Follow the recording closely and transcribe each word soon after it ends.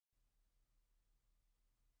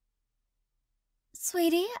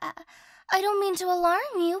Sweetie, I don't mean to alarm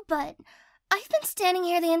you, but I've been standing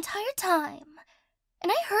here the entire time, and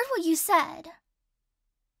I heard what you said.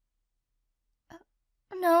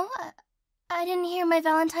 No, I didn't hear my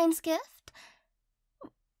Valentine's gift.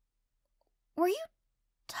 Were you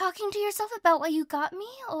talking to yourself about what you got me,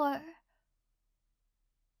 or...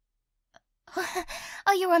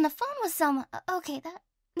 Oh, you were on the phone with someone. Okay, that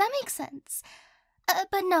makes sense.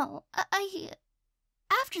 But no,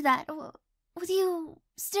 after that, with you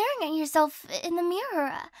staring at yourself in the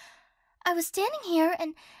mirror, I was standing here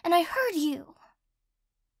and I heard you.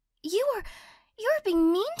 You were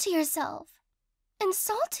being mean to yourself,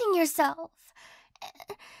 insulting yourself,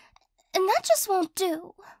 and that just won't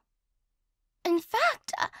do. In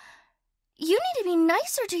fact, you need to be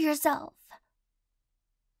nicer to yourself.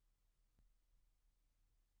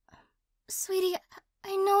 Sweetie,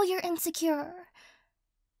 I know you're insecure.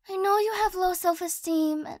 I know you have low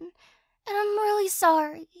self-esteem, and I'm really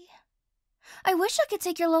sorry. I wish I could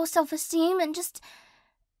take your low self-esteem and just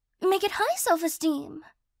make it high self-esteem.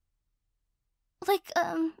 Like,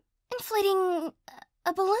 inflating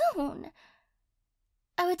a balloon.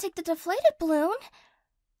 I would take the deflated balloon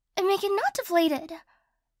and make it not deflated,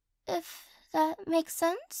 if that makes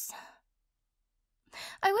sense.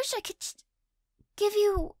 I wish I could give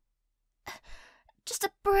you just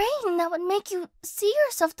a brain that would make you see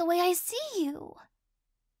yourself the way I see you.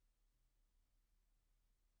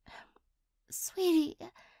 Sweetie,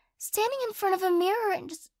 standing in front of a mirror and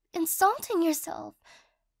just insulting yourself,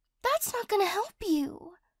 that's not gonna help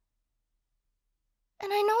you.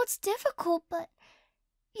 And I know it's difficult, but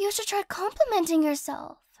you should try complimenting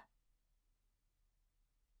yourself.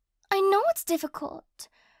 I know it's difficult.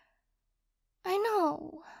 I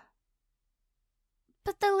know.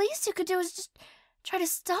 But the least you could do is just try to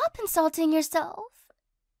stop insulting yourself.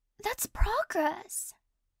 That's progress.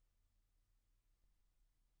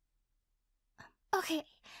 Okay,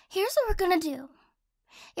 here's what we're gonna do.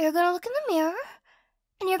 You're gonna look in the mirror,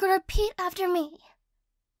 and you're gonna repeat after me.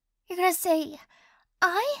 You're gonna say,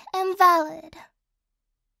 I am valid.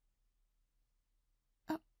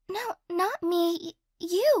 No, not me,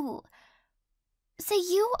 you. Say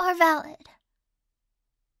you are valid.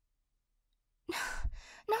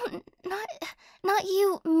 No, not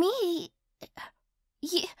you, me.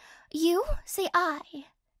 You, say I.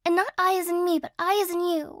 And not I as in me, but I as in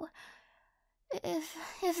you.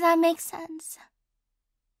 If that makes sense.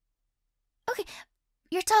 Okay,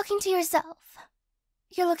 you're talking to yourself.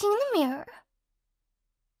 You're looking in the mirror.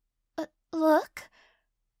 Look.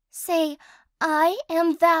 Say, I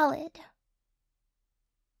am valid.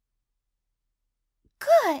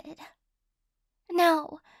 Good.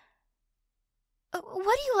 Now,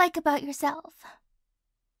 what do you like about yourself?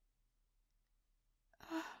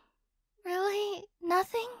 Really?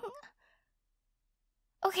 Nothing?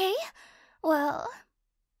 Okay, well,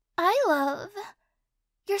 I love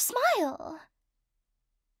your smile.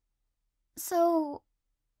 So,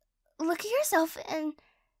 look at yourself and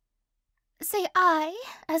say I,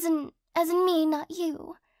 as in me, not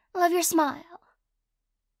you, love your smile.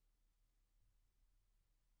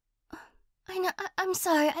 I know, I'm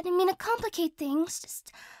sorry, I didn't mean to complicate things,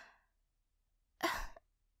 just...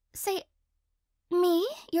 say, me,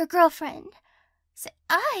 your girlfriend. Say,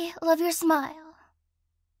 I love your smile.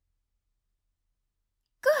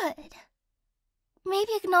 Good.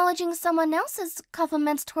 Maybe acknowledging someone else's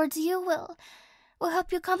compliments towards you will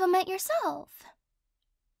help you compliment yourself.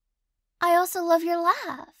 I also love your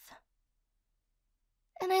laugh.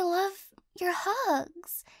 And I love your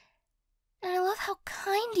hugs. And I love how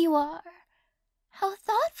kind you are. How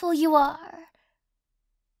thoughtful you are.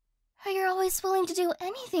 How you're always willing to do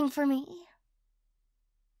anything for me.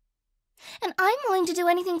 And I'm willing to do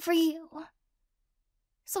anything for you.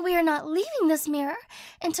 So we are not leaving this mirror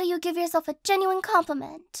until you give yourself a genuine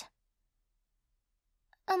compliment.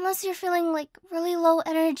 Unless you're feeling like really low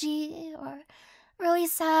energy or really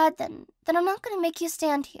sad, then I'm not going to make you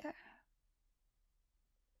stand here.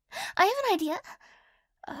 I have an idea.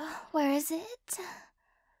 Where is it?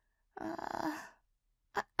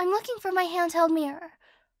 I'm looking for my handheld mirror.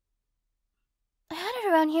 I had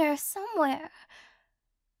it around here somewhere.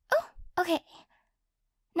 Oh, okay.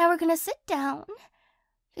 Now we're gonna sit down,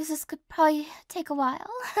 because this could probably take a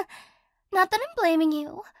while. Not that I'm blaming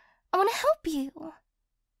you. I want to help you.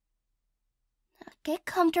 Now get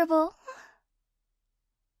comfortable.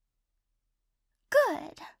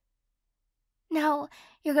 Good. Now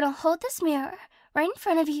you're gonna hold this mirror right in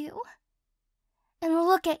front of you and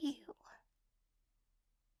look at you.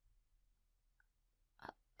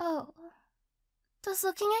 Oh, does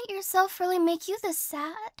looking at yourself really make you this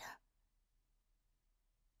sad?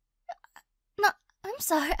 I'm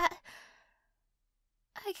sorry.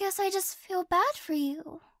 I guess I just feel bad for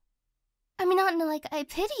you. I mean, not in like I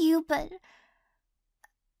pity you, but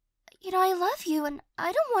I love you and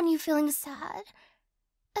I don't want you feeling sad,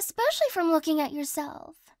 especially from looking at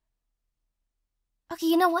yourself. Okay,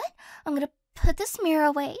 you know what? I'm gonna put this mirror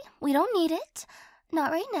away. We don't need it.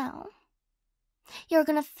 Not right now. You're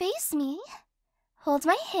gonna face me, hold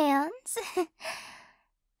my hands,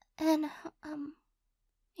 and,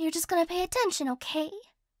 you're just gonna pay attention, okay?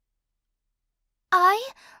 I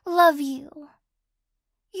love you.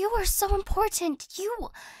 You are so important.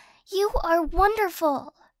 You are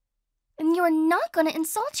wonderful. And you're not gonna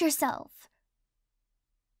insult yourself.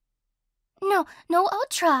 No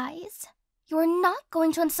outtries. You're not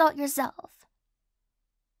going to insult yourself.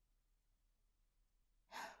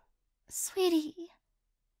 Sweetie,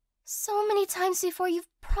 so many times before you've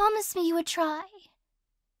promised me you would try.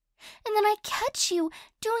 And then I catch you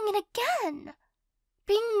doing it again,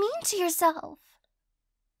 being mean to yourself.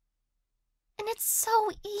 And it's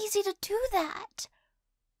so easy to do that.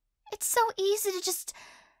 It's so easy to just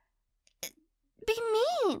be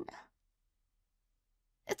mean.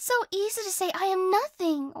 It's so easy to say I am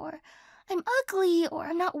nothing, or I'm ugly, or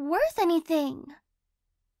I'm not worth anything.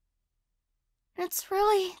 And it's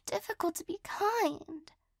really difficult to be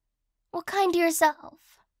kind. Well, kind to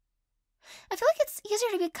yourself. I feel like it's easier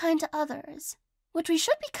to be kind to others, which we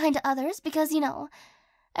should be kind to others because,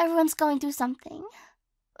 everyone's going through something.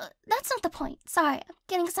 That's not the point. Sorry, I'm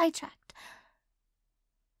getting sidetracked.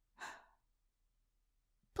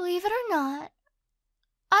 Believe it or not,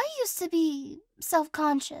 I used to be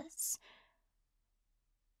self-conscious.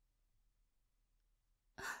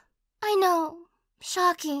 I know,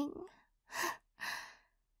 shocking.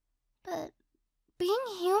 But being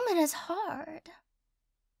human is hard.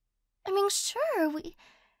 I mean, sure,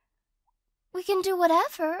 we can do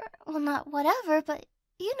whatever. Well, not whatever, but,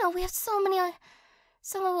 we have so many,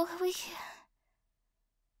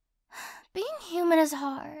 being human is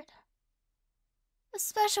hard.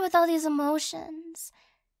 Especially with all these emotions.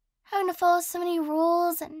 Having to follow so many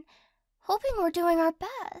rules and hoping we're doing our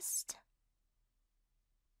best.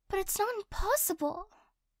 But it's not impossible.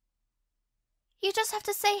 You just have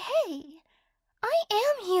to say, hey, I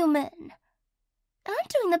am human. And I'm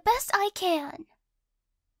doing the best I can.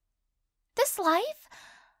 This life,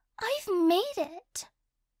 I've made it.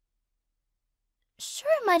 Sure,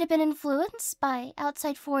 it might have been influenced by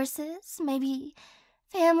outside forces, maybe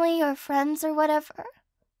family or friends or whatever.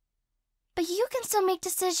 But you can still make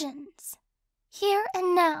decisions, here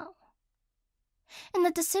and now. And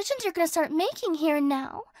the decisions you're going to start making here and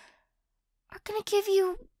now are going to give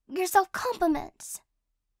you yourself compliments.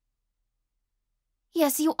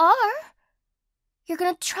 Yes, you are. You're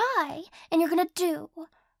going to try and you're going to do.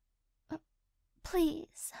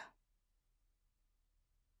 Please.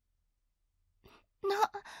 No,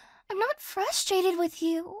 I'm not frustrated with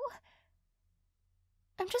you.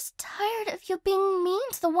 I'm just tired of you being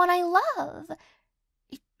mean to the one I love.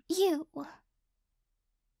 You.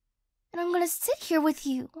 And I'm gonna sit here with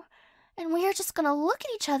you, and we are just gonna look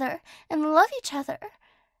at each other and love each other,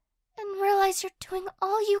 and realize you're doing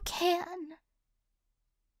all you can.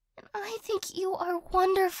 And I think you are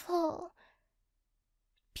wonderful.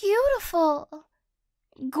 Beautiful.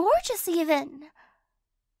 Gorgeous even.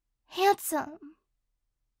 Handsome.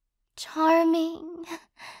 Charming.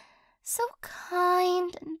 So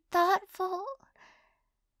kind and thoughtful.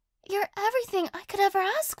 You're everything I could ever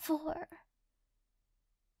ask for.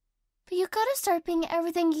 But you gotta start being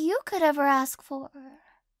everything you could ever ask for.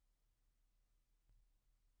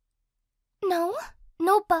 No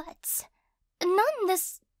buts. Not in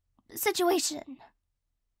this situation.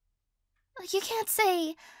 You can't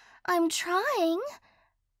say, I'm trying,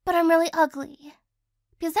 but I'm really ugly.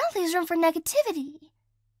 Because that leaves room for negativity.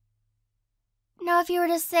 Now, if you were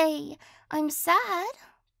to say, I'm sad,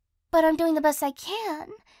 but I'm doing the best I can,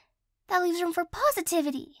 that leaves room for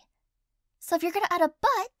positivity. So if you're gonna add a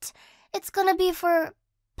but, it's gonna be for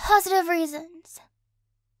positive reasons.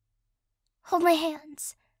 Hold my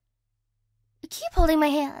hands. Keep holding my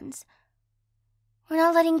hands. We're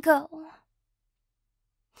not letting go.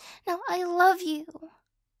 Now, I love you.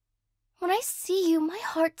 When I see you, my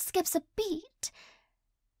heart skips a beat.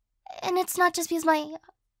 And it's not just because my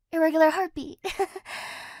irregular heartbeat.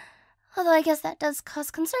 Although I guess that does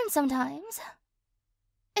cause concern sometimes.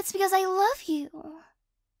 It's because I love you.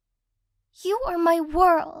 You are my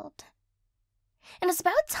world. And it's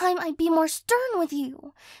about time I be more stern with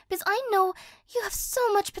you, because I know you have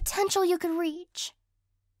so much potential you could reach.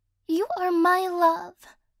 You are my love.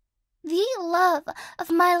 The love of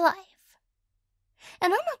my life.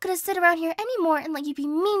 And I'm not gonna sit around here anymore and let you be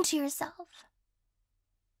mean to yourself.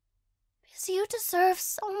 'cause you deserve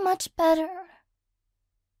so much better.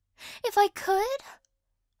 If I could,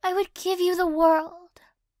 I would give you the world.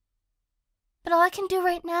 But all I can do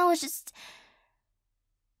right now is just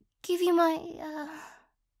give you my, oh,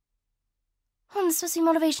 this supposed to be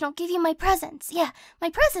motivational. Give you my presents. Yeah, my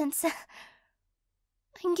presents. I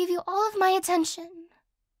can give you all of my attention.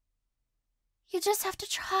 You just have to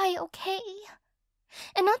try, okay?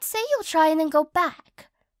 And not say you'll try and then go back.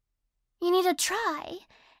 You need to try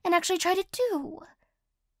and actually try to do.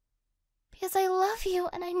 Because I love you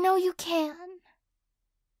and I know you can.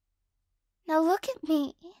 Now look at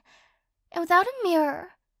me, and without a mirror,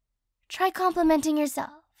 try complimenting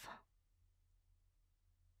yourself.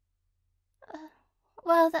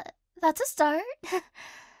 Well, that's a start.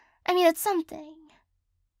 I mean, it's something.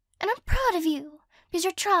 And I'm proud of you, because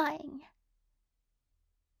you're trying.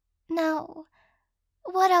 Now,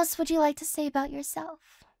 what else would you like to say about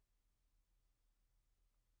yourself?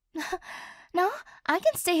 No, I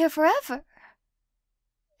can stay here forever.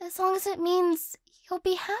 As long as it means you'll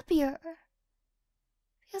be happier.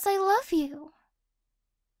 Because I love you.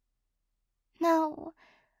 Now,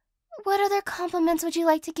 what other compliments would you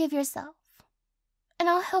like to give yourself? And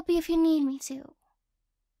I'll help you if you need me to.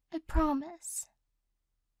 I promise.